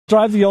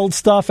drive the old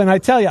stuff. And I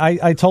tell you,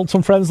 I told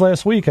some friends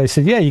last week, I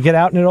said, yeah, you get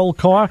out in an old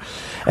car,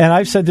 and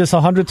I've said this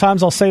 100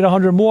 times, I'll say it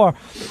 100 more.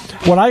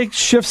 When I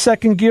shift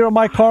second gear on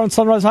my car on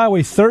Sunrise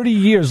Highway, 30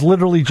 years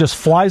literally just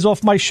flies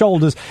off my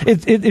shoulders.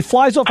 It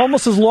flies off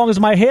almost as long as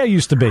my hair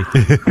used to be.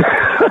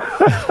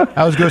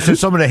 I was going to say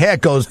some of the hair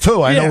goes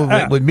too. I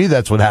know with me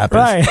that's what happens.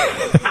 Right.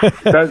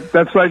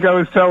 That's like I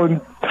was telling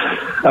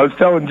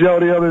Joe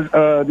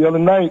the other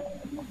night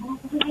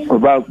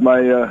about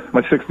my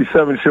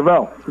 67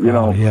 Chevelle.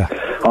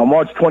 On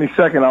March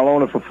 22nd, I'll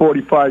own it for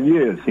 45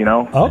 years.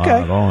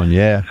 Okay.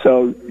 Yeah.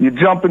 So you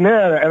jump in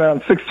there, and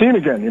I'm 16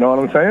 again. You know what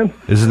I'm saying?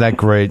 Isn't that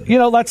great?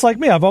 That's like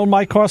me. I've owned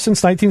my car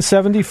since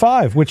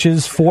 1975, which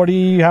is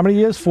 40. How many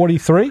years?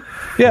 43.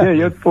 Yeah. Yeah,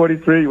 you're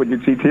 43 with your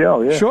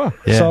GTL. Yeah. Sure.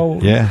 Yeah.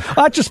 So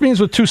that just means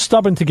we're too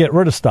stubborn to get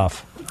rid of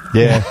stuff.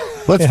 Yeah.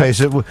 Let's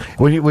face it.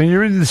 When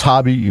you're in this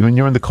hobby, when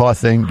you're in the car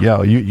thing,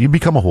 you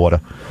become a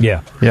hoarder.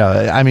 Yeah.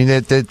 Yeah. I mean,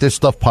 there's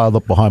stuff piled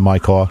up behind my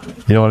car.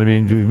 You know what I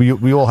mean?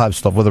 We all have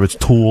stuff, whether it's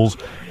tools,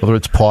 whether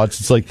it's parts.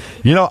 It's like,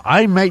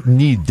 I might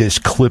need this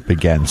clip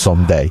again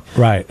someday.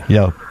 Right.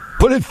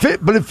 But it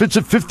fits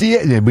a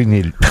 58. We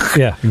need it.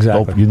 Yeah,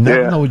 exactly. So you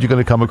never know what you're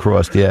going to come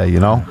across. Yeah,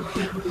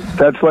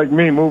 That's like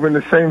me moving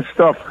the same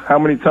stuff how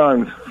many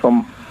times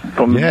from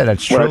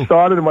that's when true. I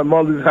started in my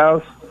mother's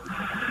house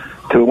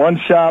to one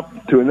shop,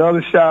 to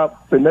another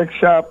shop, the next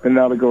shop, and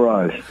now the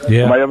garage.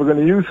 Yeah. Am I ever going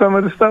to use some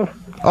of the stuff?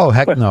 Oh,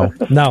 heck no.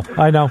 No,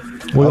 I know.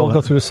 We all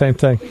go through the same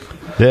thing.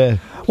 Yeah.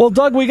 Well,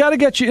 Doug, we got to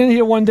get you in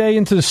here one day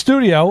into the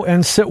studio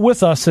and sit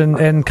with us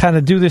and kind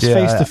of do this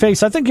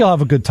face-to-face. I think you'll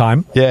have a good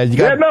time. Yeah,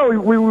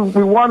 we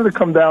wanted to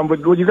come down, but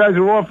you guys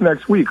are off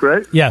next week,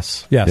 right?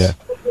 Yes. Yeah.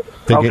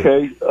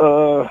 Okay.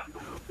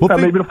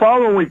 Maybe the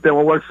following week, then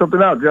we'll work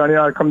something out. Johnny,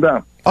 I'll come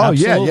down. Oh,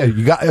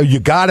 Absolutely. yeah. You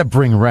got to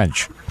bring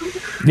wrench.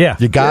 Yeah.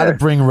 You got to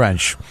bring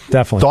wrench.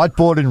 Definitely.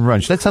 Dartboard and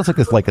wrench. That sounds like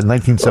it's like a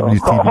 1970s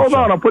TV Hold show.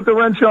 on. I'll put the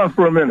wrench on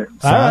for a minute.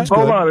 Sounds good.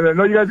 Hold on. I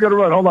know you guys got to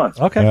run. Hold on.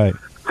 Okay. All right.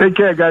 Take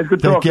care, guys.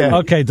 Good talking. care.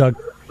 Okay, Doug.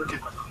 All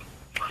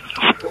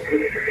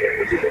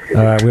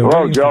right.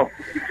 Hello, Joe.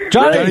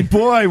 Johnny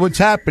boy, what's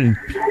happening?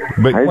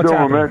 How you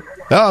doing, man?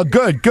 Oh,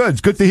 good.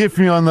 It's good to hear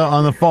from you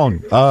on the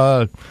phone.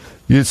 So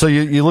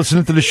you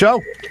listening to the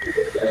show?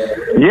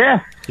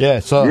 Yeah.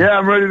 Yeah. So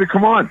I'm ready to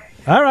come on.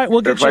 All right, we'll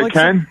get If you. I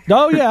can.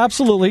 Oh yeah,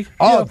 absolutely.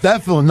 Oh,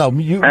 definitely. No,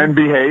 and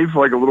behave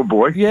like a little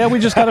boy. Yeah, we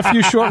just got a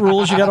few short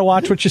rules. You got to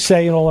watch what you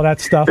say and all of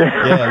that stuff.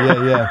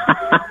 Yeah.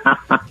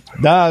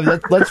 Nah,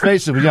 let's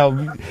face it.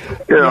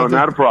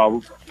 Not a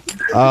problem.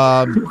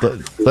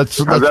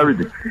 How's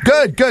everything?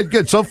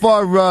 Good. So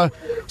far we're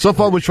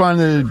trying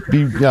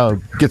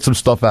to get some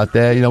stuff out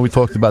there. We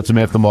talked about some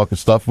aftermarket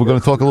stuff. We're going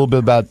to talk a little bit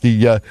about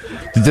the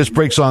disc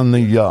brakes on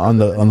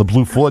the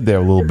blue Ford there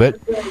a little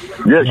bit.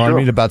 Yeah, sure. I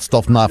mean, about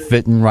stuff not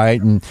fitting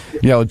right, and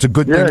it's a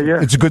good thing.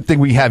 Yeah. It's a good thing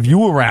we have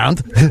you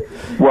around.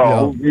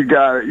 Well, you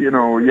got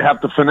you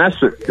have to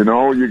finesse it.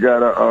 You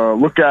got to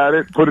look at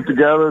it, put it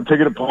together,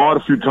 take it apart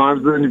a few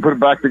times, then you put it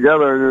back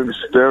together, and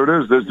there it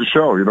is. There's the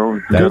show.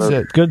 That's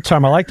it. Good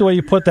term. I like the way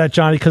you put that,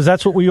 Johnny, because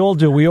that's what we all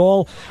do. We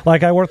all,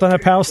 like I worked on a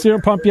power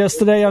steering pump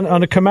yesterday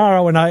on a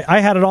Camaro, and I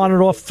had it on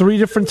and off 3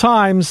 different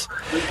times,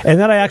 and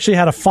then I actually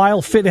had a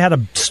file fit. It had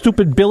a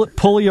stupid billet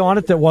pulley on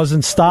it that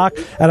wasn't stock,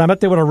 and I met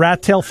there with a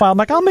rat tail file. I'm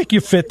like, I'll make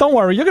you fit. Don't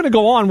worry. You're going to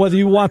go on whether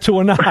you want to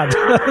or not.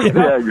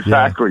 Yeah,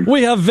 exactly.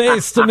 We have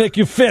Vase to make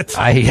you fit.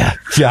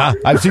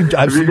 I've seen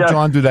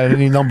John do that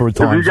any number of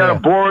times. If you got to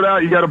bore it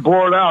out, you got to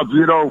bore it out.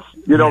 You're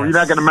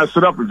not going to mess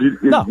it up if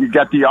you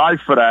got the eye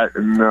for that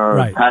and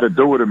how to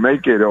do it and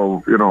make it.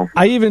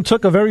 I even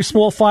took a very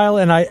small file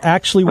and I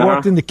actually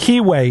worked in the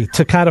keyway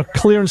to kind of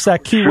clearance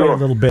that keyway a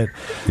little bit.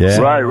 Yeah.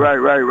 So,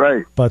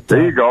 right. But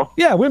there you go.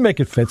 Yeah, we make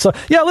it fit. So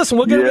listen,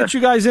 we're going to get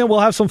you guys in. We'll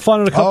have some fun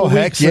in a couple of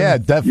weeks. Yeah,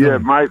 definitely. Yeah,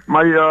 my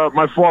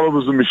father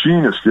was a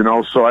machinist,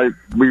 so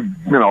we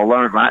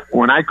learned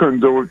when I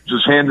couldn't do it,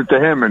 just hand it to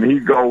him and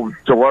he'd go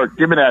to work.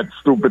 Give me that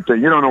stupid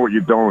thing. You don't know what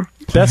you're doing.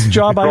 Best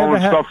job I ever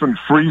had. Stuff in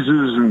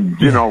freezers and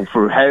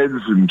for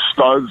heads and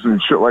studs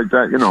and shit like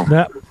that.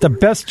 The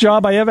best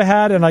job I ever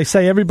had, and I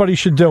say everybody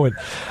should do it.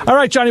 All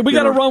right, Johnny, we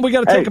got to run. We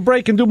got to take a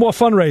break and do more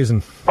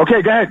fundraising.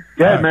 Okay, go ahead,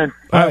 man.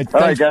 All right,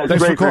 guys.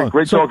 Thanks for calling.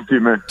 Great talking to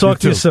you, man. Talk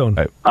to you soon.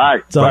 All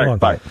right.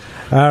 Bye.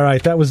 All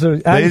right, that was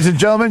ladies and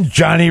gentlemen,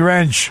 Johnny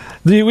Wrench.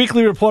 The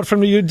weekly report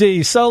from the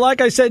UD. So, like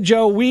I said,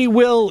 Joe,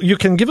 you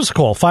can give us a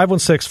call,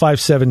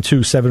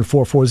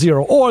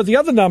 516-572-7440, or the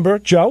other number,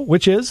 Joe,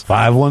 which is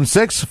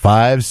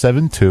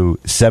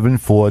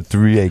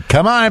 516-572-7438.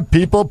 Come on,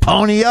 people,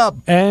 pony up.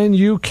 And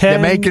you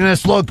can. They're making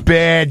us look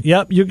bad.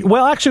 Yep.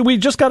 Well, actually, we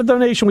just got a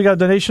donation. We got a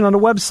donation on the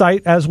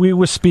website as we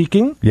were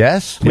speaking.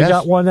 Yes. We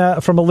got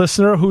one from a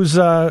listener who's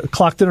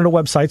clocked in on the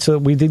website, so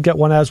we did get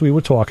one as we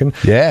were talking.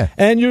 Yeah.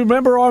 And you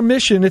remember our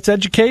mission. It's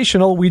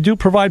educational. We do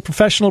provide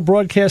professional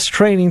broadcast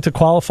training to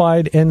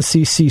qualified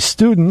NCC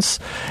students,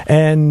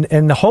 and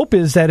the hope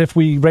is that if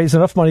we raise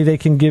enough money, they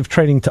can give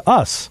training to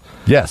us.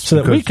 Yes. So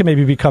that we can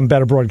maybe become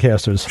better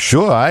broadcasters.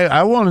 Sure.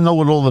 I want to know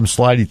what all them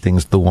slidey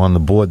things do on the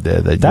board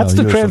there. That's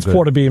the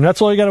transporter beam. That's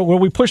all you got to.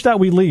 When we push that,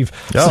 we leave.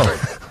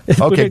 Oh.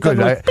 Okay,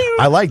 good.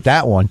 I like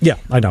that one. Yeah,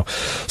 I know.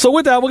 So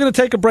with that, we're going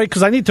to take a break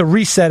because I need to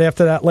reset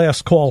after that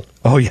last call.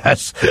 Oh,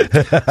 yes.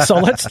 So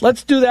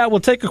let's do that.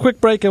 We'll take a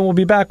quick break, and we'll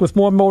be back with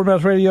more Motor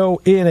Mouth Radio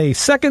in a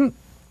second.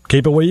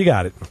 Keep it where you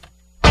got it.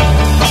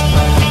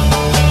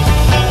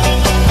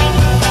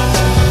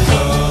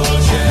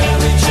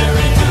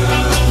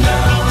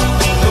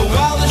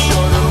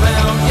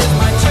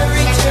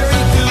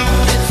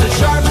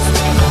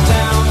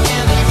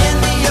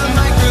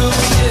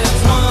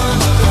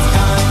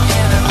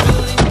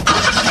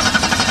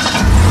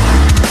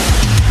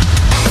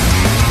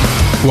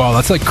 Wow,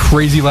 that's like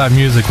crazy loud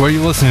music. What are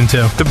you listening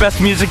to? The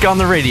best music on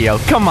the radio.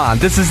 Come on,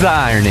 this is the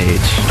Iron Age.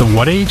 The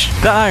what age?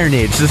 The Iron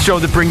Age, the show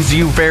that brings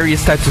you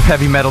various types of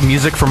heavy metal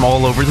music from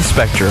all over the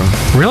spectrum.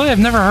 Really? I've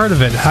never heard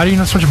of it. How do you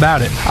know so much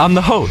about it? I'm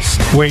the host.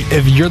 Wait,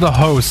 if you're the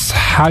host,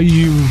 how do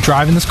you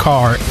drive in this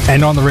car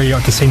and on the radio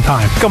at the same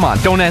time? Come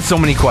on, don't ask so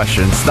many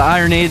questions. The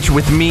Iron Age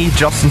with me,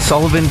 Justin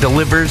Sullivan,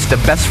 delivers the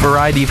best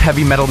variety of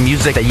heavy metal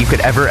music that you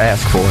could ever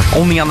ask for.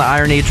 Only on the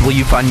Iron Age will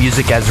you find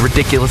music as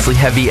ridiculously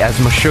heavy as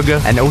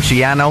Meshuggah and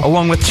Oceano,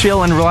 along with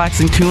chill and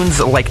relaxing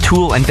tunes like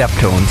Tool and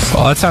Deftones.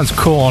 Well, that sounds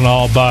cool and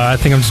all, but I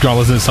think I'm just going to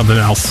listen to something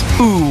else.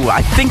 Ooh,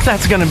 I think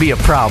that's going to be a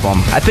problem.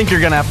 I think you're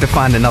going to have to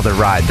find another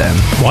ride then.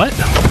 What?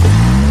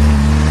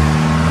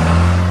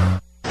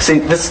 See,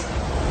 this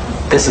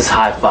is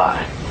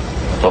hi-fi,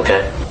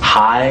 okay?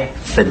 High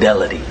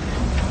fidelity.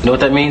 You know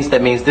what that means?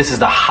 That means this is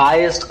the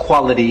highest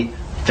quality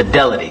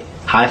fidelity.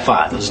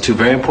 Hi-fi. Those are two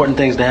very important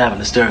things to have in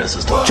the stereo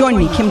system. Join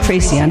me, Kim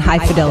Tracy, on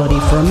High Fidelity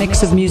for a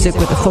mix of music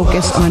with a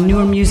focus on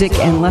newer music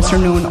and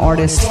lesser-known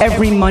artists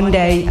every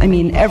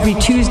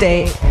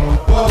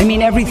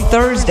every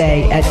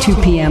Thursday at 2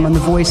 p.m. on the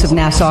Voice of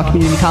Nassau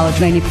Community College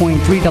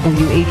 90.3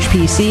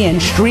 WHPC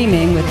and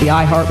streaming with the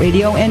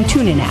iHeartRadio and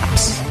TuneIn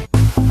apps.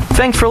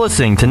 Thanks for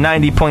listening to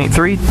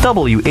 90.3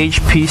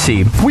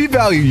 WHPC. We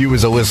value you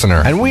as a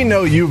listener, and we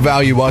know you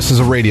value us as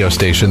a radio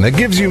station that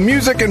gives you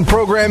music and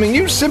programming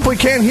you simply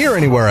can't hear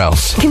anywhere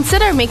else.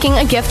 Consider making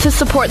a gift to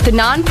support the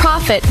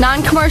non-profit,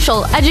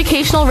 non-commercial,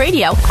 educational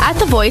radio at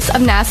the Voice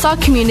of Nassau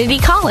Community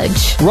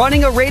College.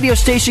 Running a radio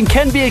station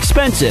can be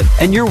expensive,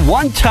 and your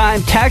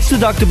one-time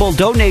tax-deductible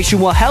donation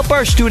will help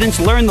our students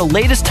learn the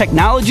latest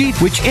technology,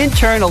 which in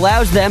turn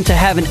allows them to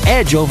have an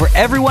edge over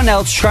everyone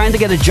else trying to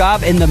get a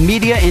job in the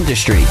media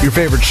industry. Your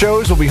favorite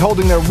shows will be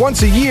holding their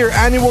once-a-year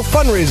annual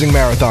fundraising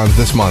marathons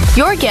this month.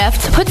 Your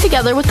gift, put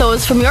together with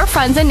those from your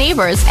friends and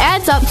neighbors,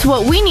 adds up to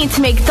what we need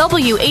to make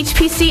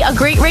WHPC a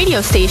great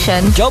radio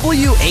station.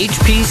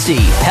 WHPC,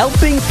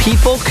 helping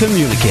people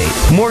communicate.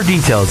 More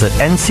details at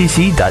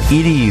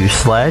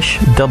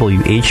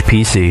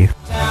ncc.edu/WHPC.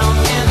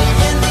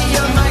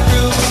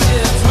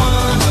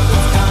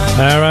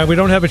 All right, we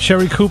don't have a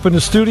cherry coupe in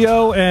the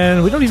studio,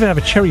 and we don't even have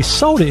a cherry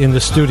soda in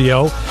the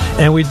studio.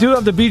 And we do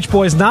have the Beach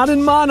Boys, not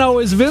in mono,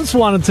 as Vince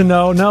wanted to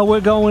know. No,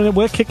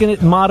 we're kicking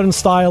it modern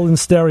style in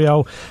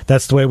stereo.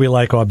 That's the way we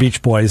like our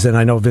Beach Boys. And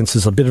I know Vince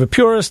is a bit of a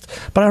purist,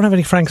 but I don't have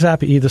any Frank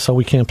Zappa either, so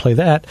we can't play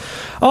that.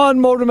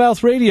 On Motor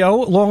Mouth Radio,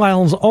 Long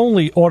Island's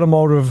only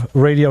automotive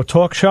radio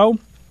talk show,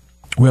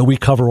 where we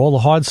cover all the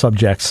hard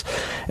subjects.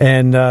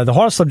 And the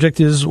hard subject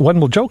is,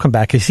 when will Joe come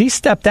back? Because he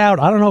stepped out.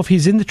 I don't know if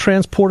he's in the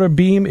transporter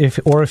beam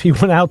or if he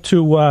went out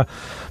to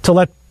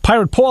let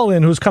Pirate Paul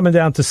in, who's coming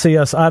down to see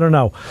us. I don't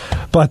know.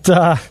 But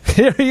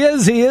here he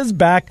is. He is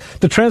back.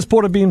 The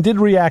transporter beam did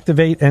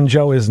reactivate, and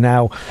Joe is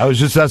now. I was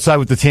just outside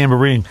with the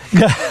tambourine.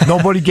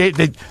 Nobody gave.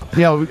 I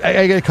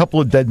got a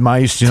couple of dead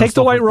mice. Take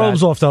the white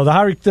robes off, though.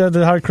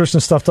 The Hare Krishna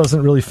stuff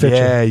doesn't really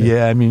fit you.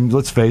 Yeah. I mean,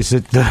 let's face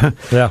it.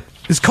 Yeah.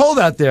 It's cold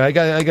out there.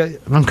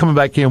 I'm coming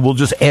back here, and we'll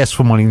just ask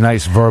for money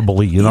nice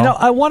verbally, you know?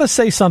 I want to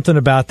say something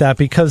about that,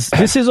 because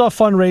this is our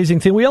fundraising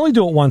thing. We only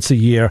do it once a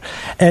year.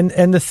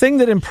 And the thing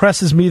that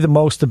impresses me the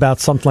most about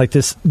something like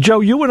this, Joe,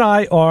 you and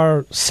I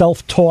are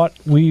self-taught.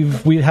 We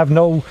have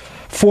no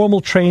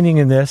formal training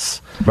in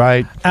this.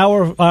 Right.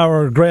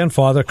 Our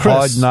grandfather, Chris.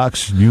 Hard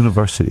Knocks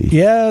University.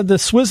 Yeah, the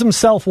Swizz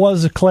himself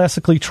was a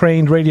classically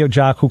trained radio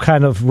jock who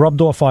kind of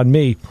rubbed off on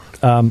me.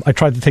 I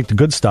tried to take the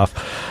good stuff.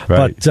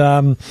 Right.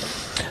 But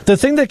the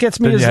thing that gets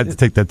me then is... you had to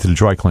take that to the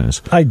dry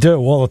cleaners. I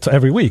do. Well, it's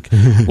every week.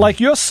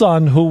 Like your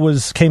son, who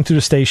came to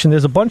the station,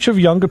 there's a bunch of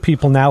younger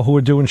people now who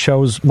are doing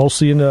shows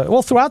mostly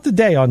throughout the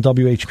day on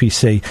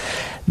WHPC.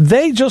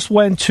 They just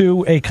went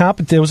to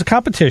there was a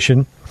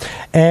competition,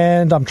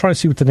 and I'm trying to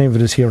see what the name of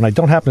it is here, and I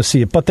don't happen to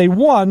see it, but they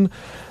won.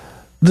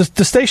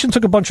 The station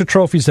took a bunch of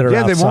trophies that are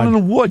outside. Yeah, they won an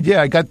award.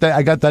 Yeah, I got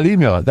that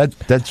email.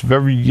 That's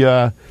very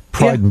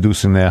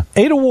pride-inducing there.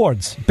 8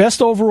 awards.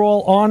 Best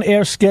overall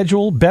on-air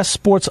schedule, best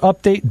sports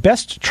update,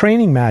 best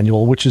training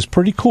manual, which is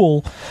pretty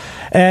cool.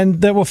 And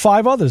there were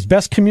 5 others.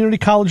 Best community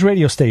college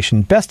radio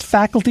station, best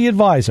faculty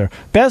advisor,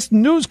 best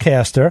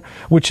newscaster,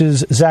 which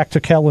is Zach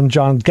Turkel and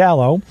John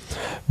Gallo,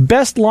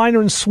 best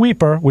liner and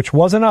sweeper, which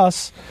wasn't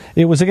us.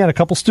 It was, again, a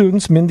couple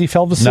students, Mindy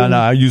Felverson. No,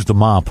 I used the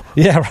mop.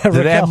 Yeah, right.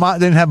 They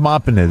didn't have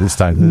mop in there this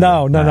time.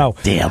 No.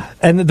 Damn.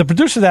 And the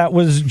producer of that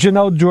was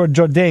Janot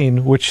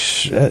Jourdain,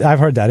 which I've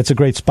heard that. It's a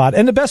great spot. spot.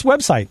 And the best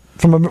website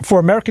for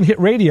American Hit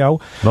Radio,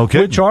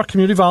 which are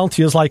community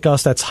volunteers like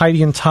us. That's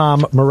Heidi and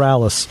Tom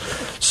Morales.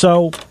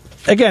 So,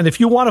 again, if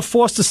you want to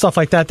foster stuff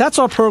like that, that's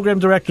our program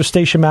director,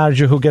 station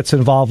manager, who gets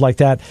involved like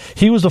that.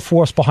 He was the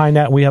force behind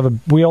that. We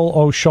all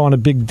owe Sean a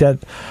big debt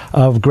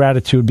of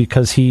gratitude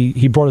because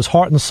he brought his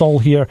heart and soul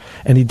here,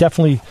 and he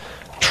definitely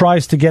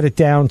tries to get it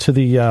down to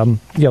the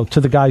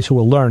to the guys who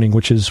are learning,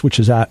 which is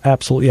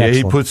absolutely excellent. Yeah,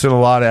 he puts in a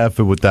lot of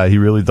effort with that. He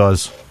really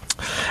does.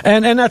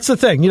 And that's the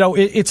thing.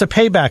 It's a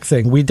payback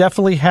thing. We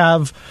definitely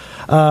have.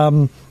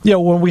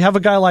 When we have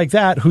a guy like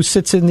that who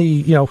sits in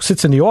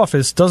the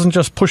office, doesn't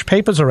just push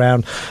papers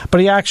around, but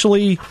he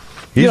actually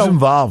he's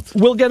involved.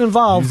 We'll get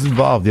involved. He's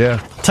involved.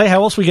 Yeah. Tell you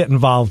how else we get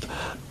involved.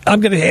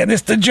 I'm going to hand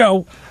this to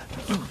Joe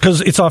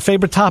because it's our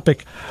favorite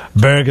topic: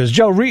 burgers.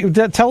 Joe,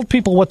 tell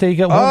people what they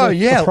get.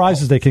 The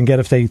prizes they can get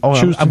if they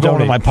choose to I'm going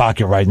donate. to my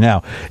pocket right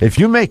now. If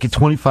you make a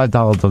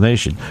 $25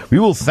 donation, we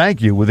will thank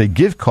you with a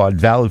gift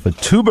card valid for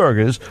 2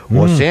 burgers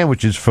or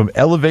sandwiches from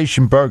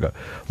Elevation Burger,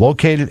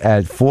 located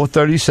at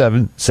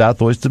 437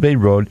 South Oyster Bay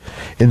Road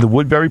in the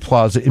Woodbury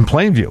Plaza in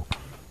Plainview.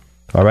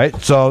 All right,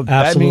 so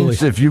that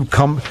means if you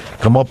come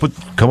up with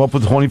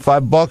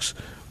 $25,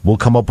 we'll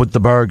come up with the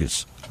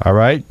burgers. All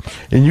right,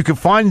 and you can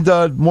find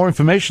more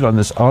information on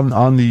this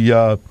on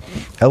the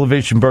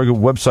Elevation Burger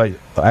website.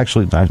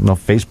 Actually,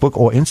 Facebook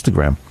or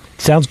Instagram.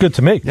 Sounds good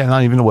to me. Yeah,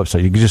 not even a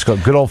website. You can just go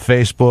good old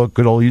Facebook,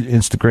 good old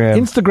Instagram.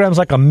 Instagram's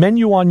like a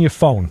menu on your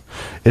phone.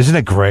 Isn't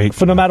it great?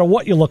 For no matter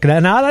what you're looking at.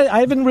 Now, I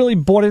haven't really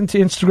bought into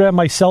Instagram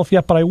myself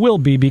yet, but I will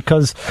be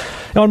because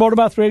on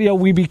Motormouth Radio,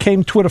 we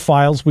became Twitter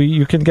files.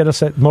 You can get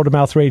us at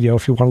Motormouth Radio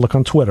if you want to look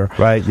on Twitter.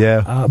 Right,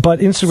 yeah. But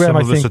Instagram, Some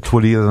I of think... us are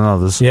Twittier than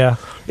others. Yeah.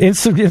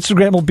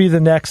 Instagram will be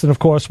the next, and of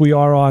course, we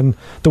are on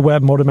the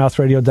web,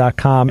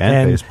 motormouthradio.com.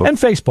 And Facebook. And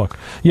Facebook.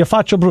 Yeah,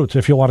 Faccio Brute,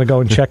 if you want to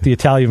go and check the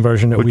Italian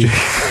version that we...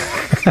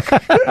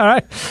 All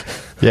right.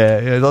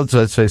 Yeah,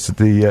 let's face it.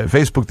 The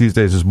Facebook these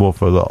days is more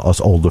for us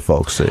older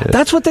folks.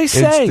 That's what they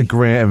say.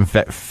 Instagram,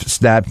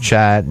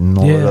 Snapchat, and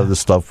all that other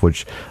stuff.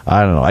 Which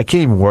I don't know. I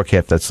can't even work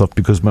half that stuff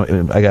because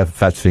I got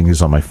fat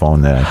fingers on my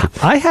phone. There,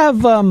 I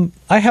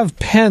have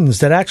pens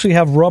that actually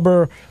have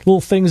rubber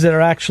little things that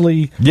are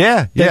actually.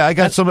 Yeah. I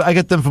got some. I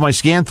get them for my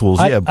scan tools.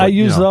 I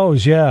use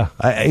those. Yeah.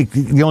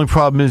 The only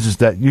problem is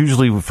that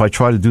usually if I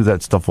try to do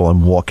that stuff while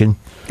I'm walking.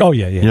 Oh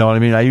yeah. You know what I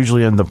mean? I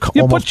usually end up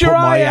almost put your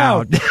eye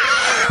out.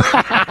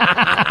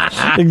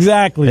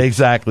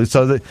 Exactly.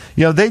 So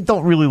they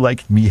don't really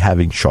like me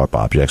having sharp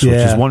objects, which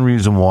is one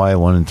reason why I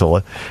went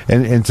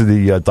into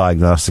the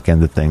diagnostic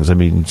end of things. I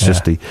mean, it's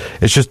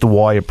just the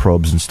wire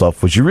probes and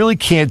stuff, which you really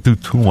can't do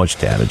too much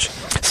damage.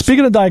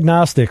 Speaking of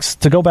diagnostics,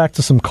 to go back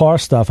to some car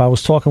stuff, I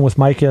was talking with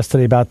Mike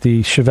yesterday about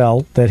the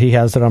Chevelle that he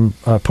has that I'm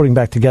putting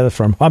back together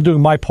for him. I'm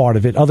doing my part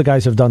of it. Other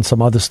guys have done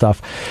some other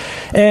stuff,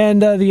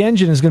 and the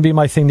engine is going to be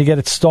my thing to get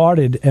it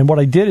started. And what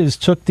I did is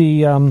took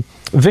the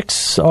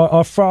Vic's,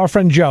 our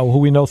friend Joe, who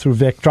we know through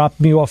Vic, dropped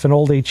me off an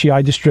old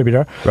HEI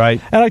distributor. Right.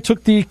 And I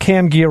took the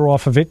cam gear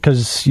off of it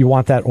because you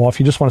want that off.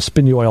 You just want to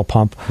spin the oil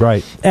pump.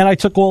 Right. And I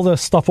took all the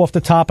stuff off the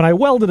top, and I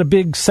welded a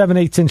big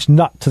 7/8"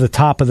 nut to the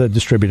top of the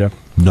distributor.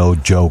 No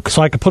joke.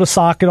 So I could put a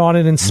socket on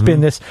it and spin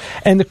this.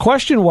 And the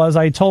question was,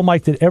 I told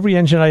Mike that every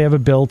engine I ever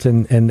built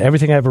and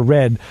everything I ever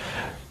read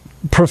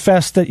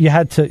professed that you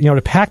had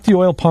to pack the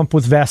oil pump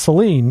with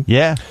Vaseline.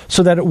 Yeah.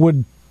 So that it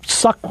would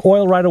suck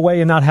oil right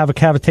away and not have a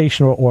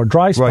cavitation or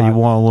dry spot. Right, you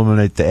want to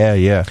eliminate the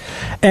air,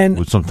 and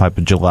with some type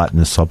of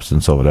gelatinous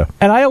substance over there.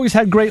 And I always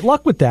had great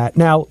luck with that.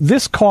 Now,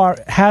 this car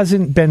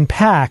hasn't been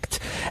packed.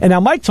 And now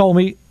Mike told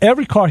me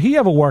every car he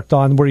ever worked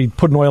on where he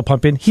put an oil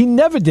pump in, he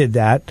never did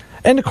that,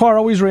 and the car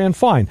always ran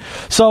fine.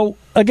 So,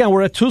 again,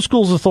 we're at two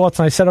schools of thoughts,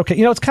 and I said, okay,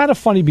 it's kind of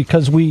funny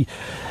because when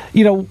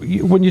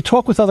you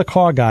talk with other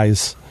car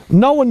guys,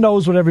 no one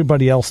knows what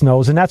everybody else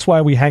knows, and that's why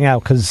we hang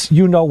out, because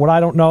you know what I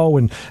don't know,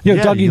 and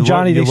Dougie and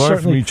Johnny, they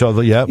learn from each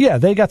other. Yeah,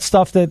 they got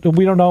stuff that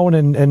we don't know,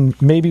 and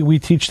maybe we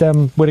teach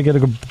them where to get a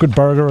good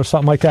burger or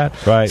something like that.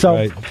 Right. So,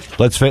 right.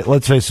 Let's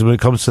face it. When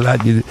it comes to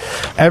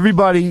that,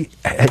 everybody,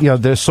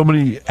 there's so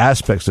many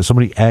aspects, there's so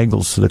many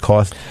angles to the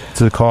car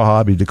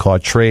hobby, the car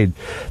trade,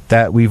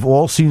 that we've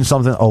all seen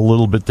something a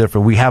little bit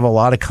different. We have a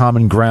lot of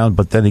common ground,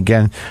 but then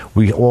again,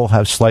 we all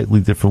have slightly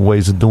different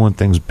ways of doing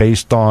things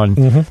based on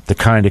the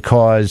kind of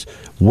cars,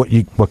 what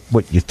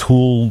your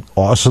tool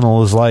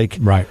arsenal is like,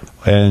 right?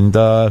 And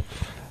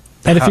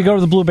if you go to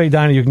the Blue Bay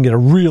Diner, you can get a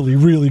really,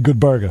 really good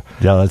burger.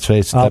 Yeah, let's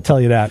face it. I'll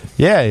tell you that.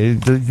 Yeah, you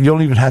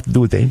don't even have to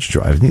do a danger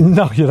drive.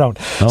 No, you don't.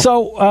 Nope.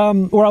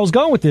 So where I was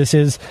going with this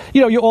is,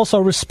 you also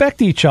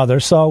respect each other.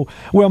 So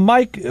where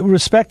Mike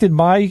respected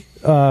my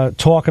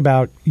talk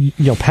about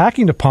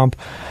packing the pump,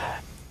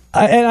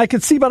 and I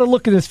could see by the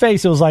look in his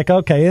face, it was like,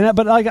 okay.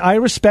 But I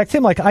respect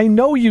him. Like, I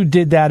know you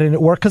did that and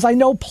it worked, because I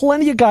know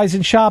plenty of guys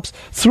in shops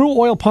threw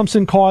oil pumps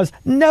in cars,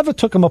 never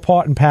took them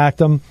apart and packed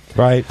them.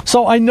 Right.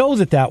 So I know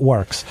that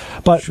works.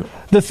 But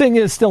the thing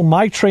is, still,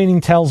 my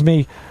training tells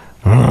me,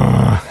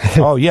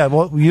 oh yeah,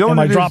 well, am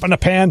I dropping the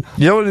pan?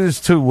 You know what it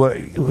is too.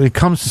 When it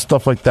comes to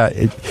stuff like that,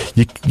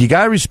 you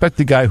gotta respect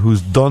the guy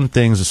who's done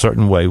things a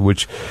certain way,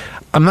 which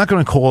I'm not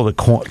going to call it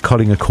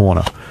cutting a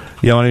corner.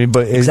 You know what I mean?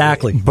 But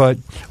exactly. But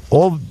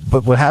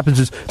what happens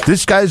is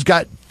this guy's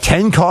got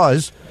 10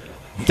 cars